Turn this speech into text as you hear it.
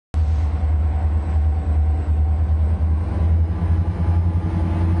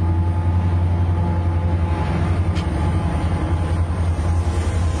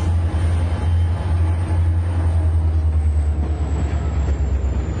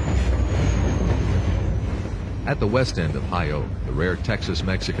At the west end of High Oak, the rare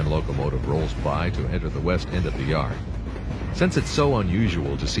Texas-Mexican locomotive rolls by to enter the west end of the yard. Since it's so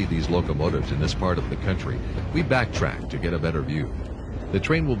unusual to see these locomotives in this part of the country, we backtrack to get a better view. The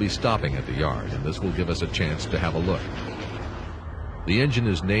train will be stopping at the yard, and this will give us a chance to have a look. The engine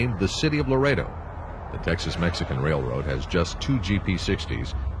is named the City of Laredo. The Texas-Mexican Railroad has just two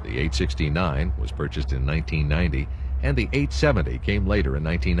GP-60s. The 869 was purchased in 1990, and the 870 came later in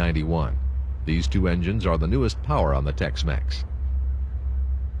 1991. These two engines are the newest power on the Tex-Mex.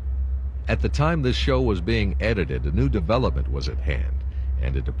 At the time this show was being edited, a new development was at hand,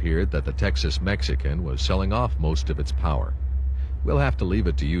 and it appeared that the Texas-Mexican was selling off most of its power. We'll have to leave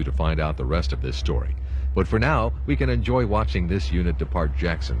it to you to find out the rest of this story. But for now, we can enjoy watching this unit depart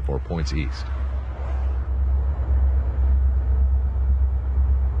Jackson 4 points east.